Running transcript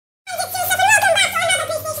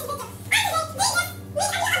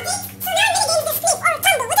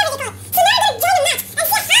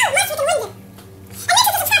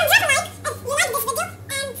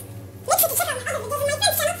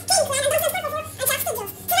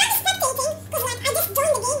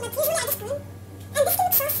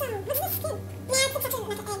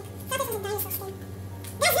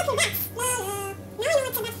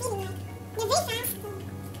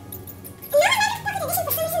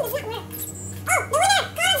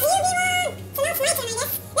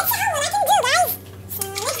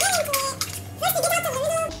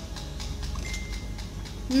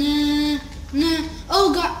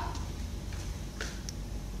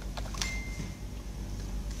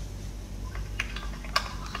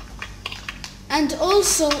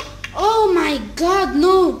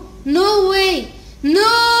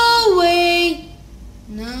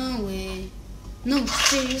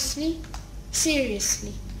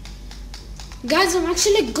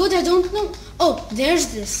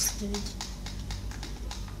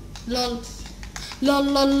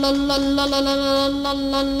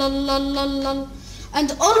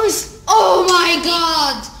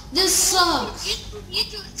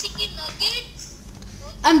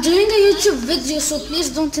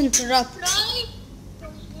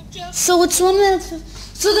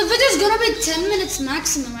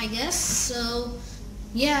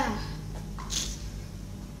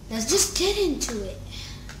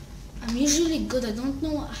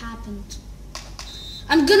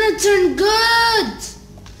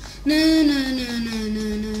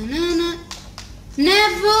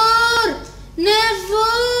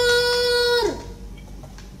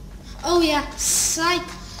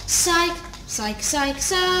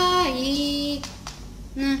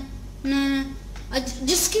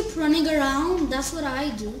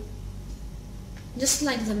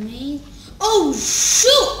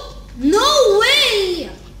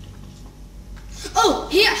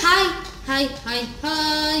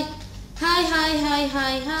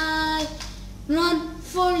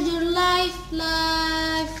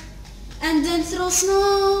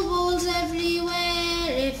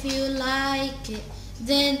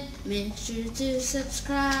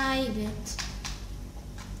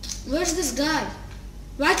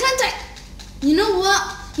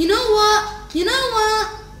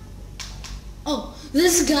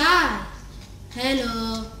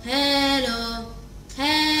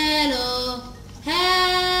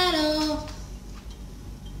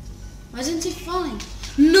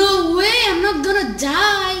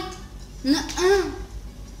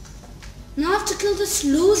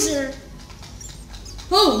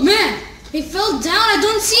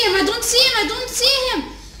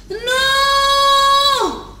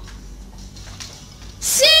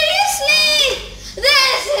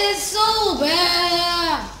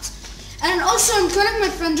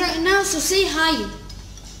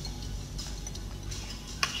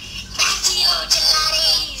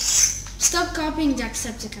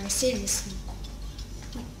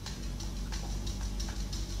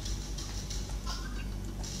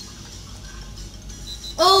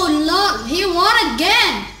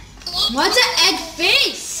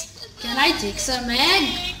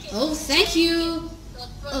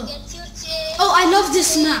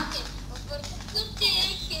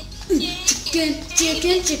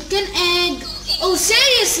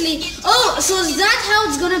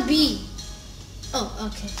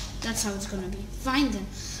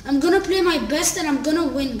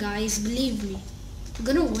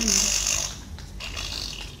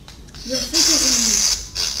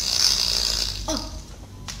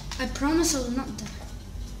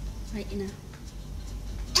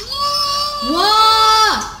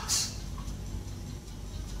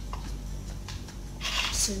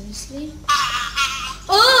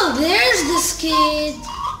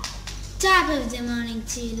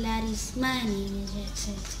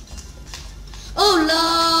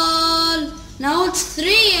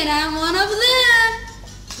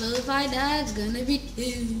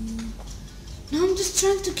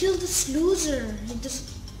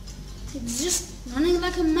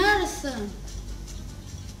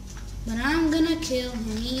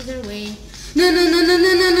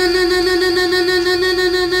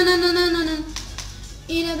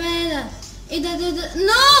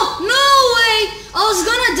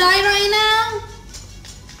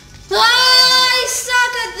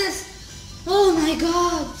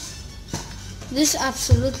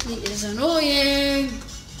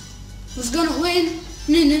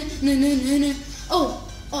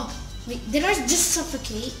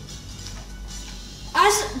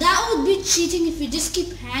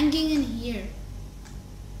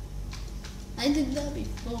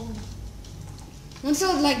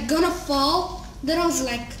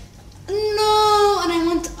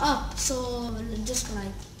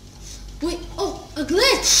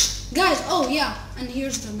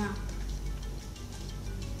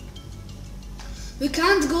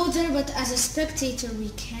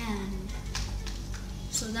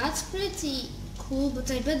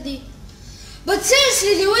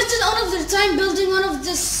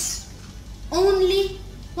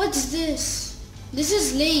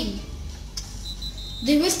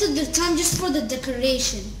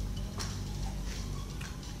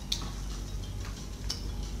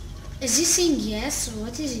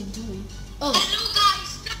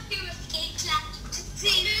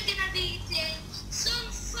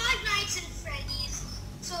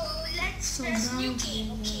So There's new down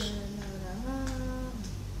game, okay. here.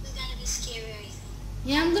 It's gonna be scary, I think.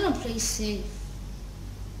 Yeah, I'm gonna play safe.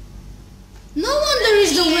 No wonder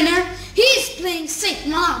he's the winner. He's playing safe.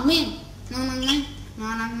 Not like me. Not like me.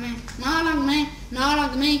 Not like me. Not like me. Not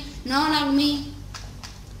like me. Not like me.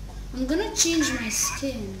 I'm gonna change my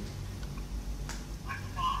skin.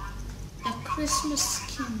 A Christmas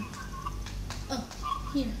skin. Oh,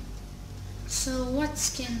 here. So what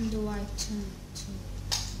skin do I turn to?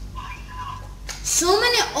 So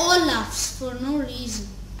many Olafs for no reason.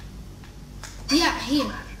 Yeah,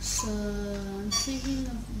 here. So I'm thinking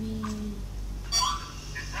of being...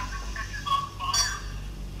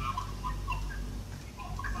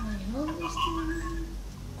 I hope this thing...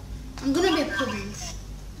 I'm gonna be a pudding.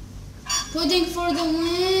 Pudding for the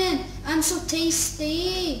win! I'm so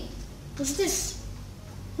tasty! What's this?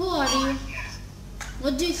 Who are you?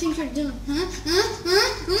 What do you think you're doing? Huh? Huh?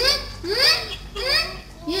 Huh? Huh? Huh?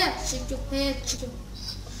 Yeah, shake your head, shake your...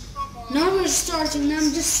 Now we're starting.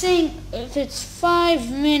 I'm just saying if it's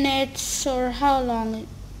 5 minutes or how long.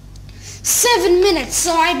 7 minutes.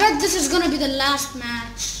 So I bet this is gonna be the last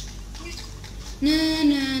match. Na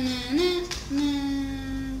na na na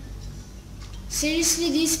na.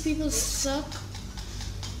 Seriously, these people suck.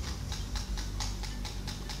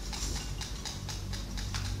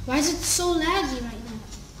 Why is it so laggy right now?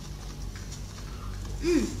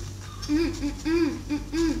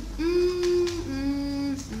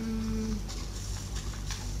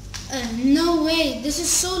 No way, this is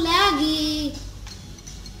so laggy.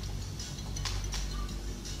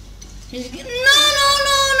 No, no,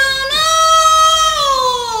 no, no, no!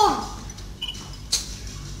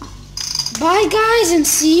 Bye guys, and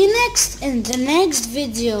see you in the next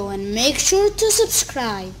video, and make sure to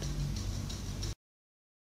subscribe.